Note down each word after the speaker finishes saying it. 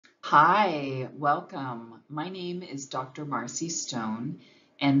Hi, welcome. My name is Dr. Marcy Stone,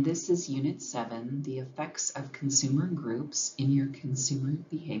 and this is Unit 7, The Effects of Consumer Groups in your Consumer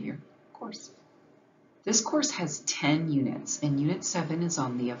Behavior course. This course has 10 units, and Unit 7 is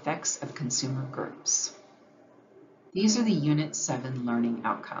on the effects of consumer groups. These are the Unit 7 learning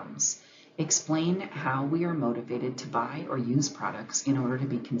outcomes. Explain how we are motivated to buy or use products in order to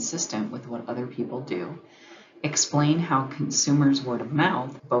be consistent with what other people do. Explain how consumers' word of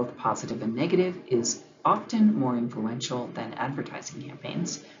mouth, both positive and negative, is often more influential than advertising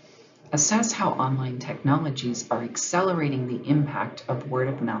campaigns. Assess how online technologies are accelerating the impact of word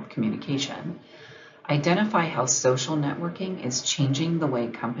of mouth communication. Identify how social networking is changing the way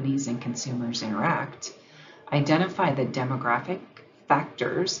companies and consumers interact. Identify the demographic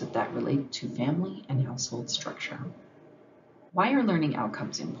factors that relate to family and household structure. Why are learning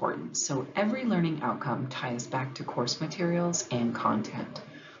outcomes important? So every learning outcome ties back to course materials and content.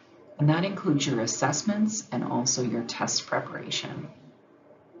 And that includes your assessments and also your test preparation.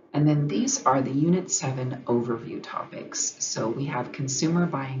 And then these are the Unit 7 overview topics. So we have consumer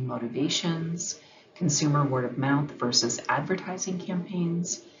buying motivations, consumer word of mouth versus advertising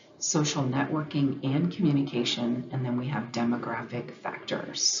campaigns, social networking and communication, and then we have demographic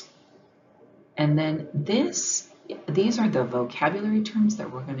factors. And then these are the vocabulary terms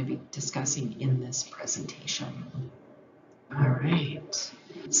that we're going to be discussing in this presentation. All right.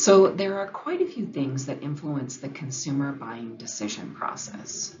 So there are quite a few things that influence the consumer buying decision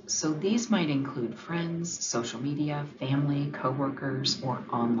process. So these might include friends, social media, family, coworkers, or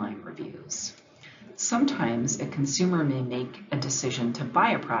online reviews. Sometimes a consumer may make a decision to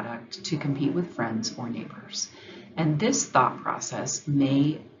buy a product to compete with friends or neighbors. And this thought process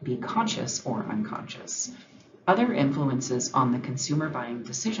may be conscious or unconscious. Other influences on the consumer buying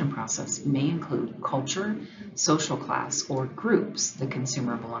decision process may include culture, social class, or groups the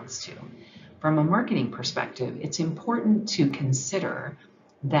consumer belongs to. From a marketing perspective, it's important to consider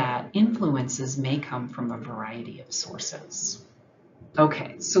that influences may come from a variety of sources.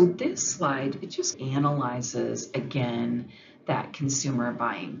 Okay, so this slide, it just analyzes, again, that consumer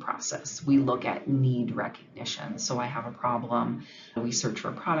buying process. We look at need recognition. So I have a problem, we search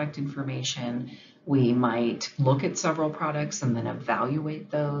for product information. We might look at several products and then evaluate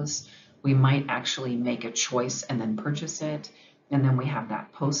those. We might actually make a choice and then purchase it. And then we have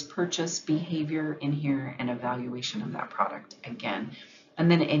that post-purchase behavior in here and evaluation of that product again. And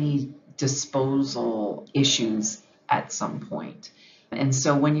then any disposal issues at some point. And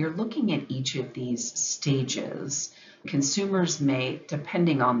so when you're looking at each of these stages, consumers may,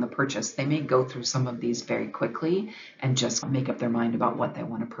 depending on the purchase, they may go through some of these very quickly and just make up their mind about what they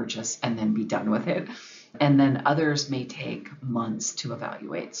want to purchase and then be done with it. And then others may take months to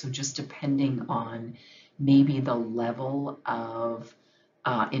evaluate. So just depending on maybe the level of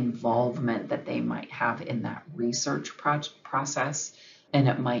involvement that they might have in that research process. And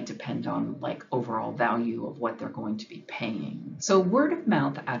it might depend on like overall value of what they're going to be paying. So word of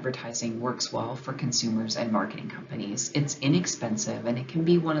mouth advertising works well for consumers and marketing companies. It's inexpensive and it can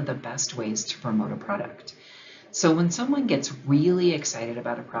be one of the best ways to promote a product. So when someone gets really excited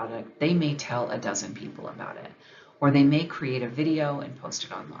about a product, they may tell a dozen people about it, or they may create a video and post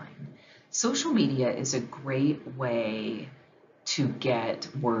it online. Social media is a great way to get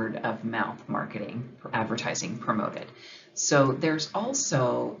word of mouth marketing, advertising promoted. So there's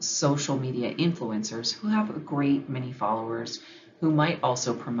also social media influencers who have a great many followers who might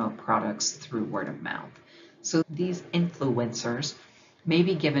also promote products through word of mouth. So these influencers may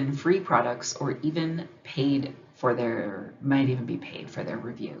be given free products or even might even be paid for their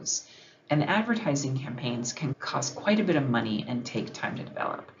reviews. And advertising campaigns can cost quite a bit of money and take time to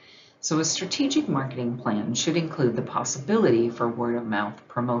develop. So a strategic marketing plan should include the possibility for word of mouth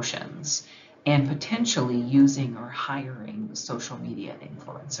promotions and potentially using or hiring social media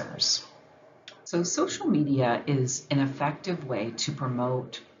influencers. So social media is an effective way to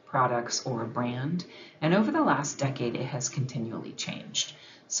promote products or a brand, and over the last decade it has continually changed.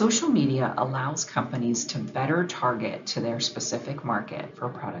 Social media allows companies to better target to their specific market for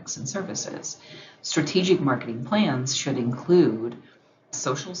products and services. Strategic marketing plans should include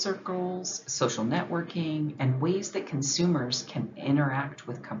social circles, social networking, and ways that consumers can interact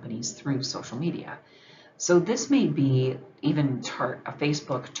with companies through social media. So this may be even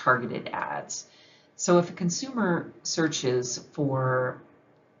Facebook targeted ads. So if a consumer searches for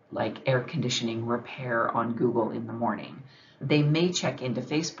like air conditioning repair on Google in the morning, they may check into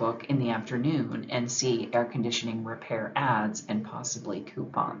Facebook in the afternoon and see air conditioning repair ads and possibly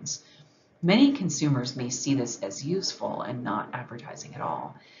coupons. Many consumers may see this as useful and not advertising at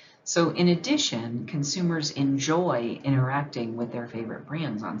all. So in addition, consumers enjoy interacting with their favorite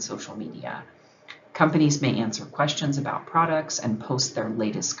brands on social media. Companies may answer questions about products and post their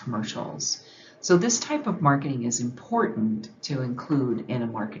latest commercials. So this type of marketing is important to include in a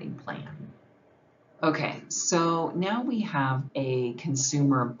marketing plan. Okay, so now we have a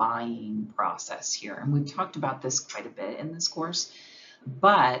consumer buying process here, and we've talked about this quite a bit in this course,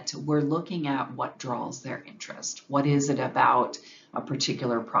 but we're looking at what draws their interest. What is it about a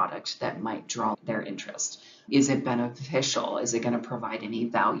particular product that might draw their interest? Is it beneficial? Is it going to provide any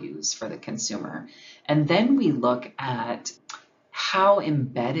values for the consumer? And then we look at how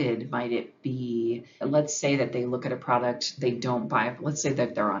embedded might it be? Let's say that they look at a product, they don't buy it. Let's say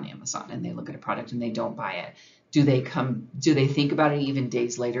that they're on Amazon and they look at a product and they don't buy it. Do they think about it even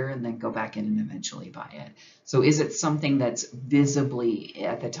days later and then go back in and eventually buy it? So is it something that's visibly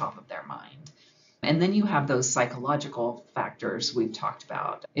at the top of their mind? And then you have those psychological factors we've talked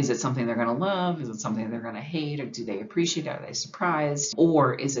about. Is it something they're going to love? Is it something they're going to hate? Or do they appreciate it? Are they surprised?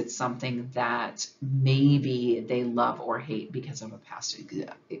 Or is it something that maybe they love or hate because of a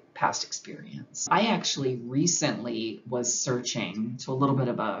past experience? I actually recently was searching, so a little bit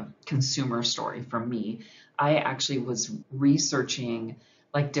of a consumer story from me. I actually was researching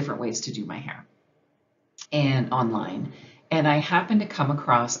like different ways to do my hair and online. And I happened to come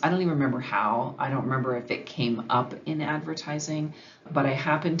across, I don't even remember how, I don't remember if it came up in advertising, but I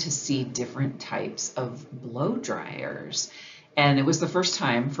happened to see different types of blow dryers. And it was the first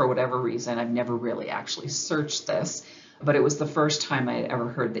time, for whatever reason, I've never really actually searched this, but it was the first time I had ever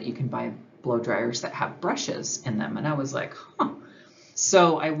heard that you can buy blow dryers that have brushes in them. And I was like, huh.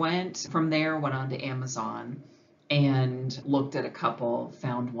 So I went on to Amazon and looked at a couple,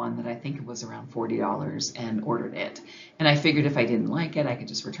 found one that I think it was around $40 and ordered it. And I figured if I didn't like it, I could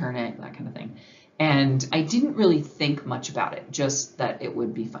just return it, that kind of thing. And I didn't really think much about it, just that it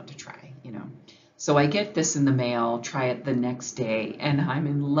would be fun to try, you know. So I get this in the mail, try it the next day, and I'm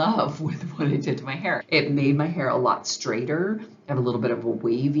in love with what it did to my hair. It made my hair a lot straighter. I have a little bit of a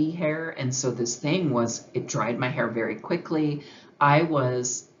wavy hair. And so this thing it dried my hair very quickly. I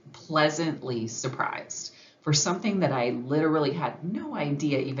was pleasantly surprised. For something that I literally had no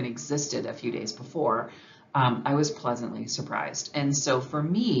idea even existed a few days before, I was pleasantly surprised. And so for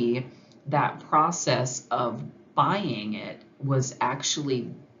me, that process of buying it was actually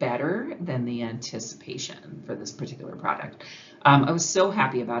better than the anticipation for this particular product. I was so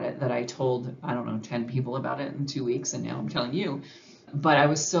happy about it that I told, 10 people about it in 2 weeks, and now I'm telling you. But I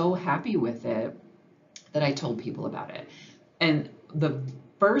was so happy with it that I told people about it. And the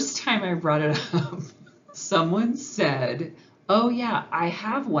first time I brought it up, someone said, "Oh yeah, I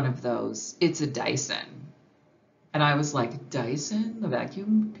have one of those. It's a Dyson." And I was like, "Dyson? The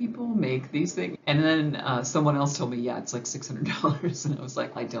vacuum people make these things?" And then someone else told me, "Yeah, it's like $600." And I was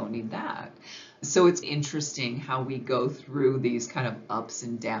like, "I don't need that." So it's interesting how we go through these kind of ups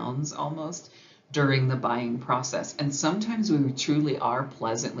and downs almost during the buying process. And sometimes we truly are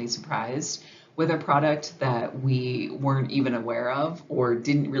pleasantly surprised with a product that we weren't even aware of or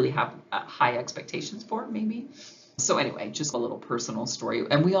didn't really have high expectations for, maybe. So anyway, just a little personal story.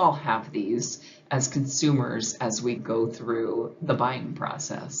 And we all have these as consumers as we go through the buying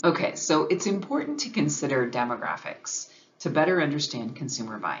process. Okay, so it's important to consider demographics to better understand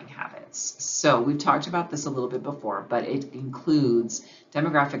consumer buying habits. So we've talked about this a little bit before, but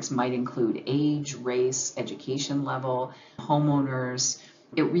demographics might include age, race, education level, homeowners.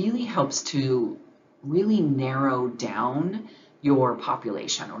 It really helps to really narrow down your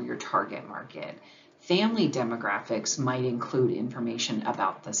population or your target market. Family demographics might include information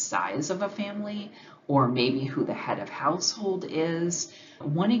about the size of a family or maybe who the head of household is.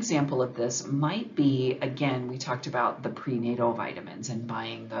 One example of this might be, again, we talked about the prenatal vitamins and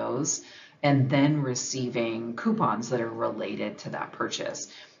buying those and then receiving coupons that are related to that purchase.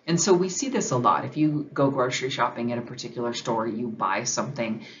 And so we see this a lot. If you go grocery shopping at a particular store, you buy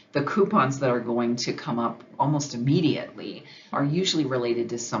something, the coupons that are going to come up almost immediately are usually related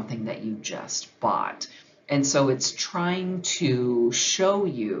to something that you just bought. And so it's trying to show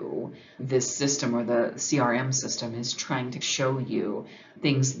you, this system, or the CRM system is trying to show you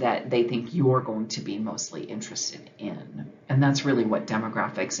things that they think you're going to be mostly interested in. And that's really what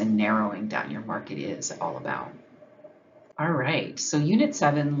demographics and narrowing down your market is all about. All right, so Unit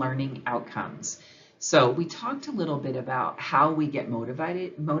 7, Learning Outcomes. So we talked a little bit about how we get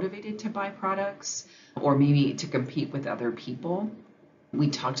motivated to buy products or maybe to compete with other people. We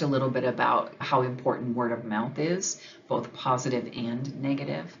talked a little bit about how important word of mouth is, both positive and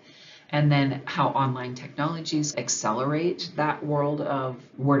negative, and then how online technologies accelerate that world of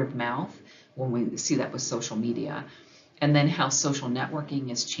word of mouth when we see that with social media. and then how social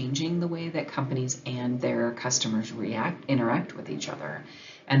networking is changing the way that companies and their customers interact with each other,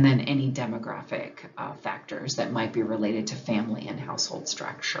 and then any demographic factors that might be related to family and household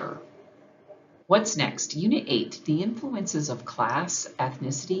structure. What's next? Unit 8, the influences of class,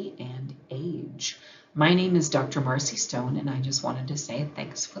 ethnicity, and age. My name is Dr. Marcy Stone, and I just wanted to say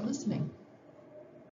thanks for listening.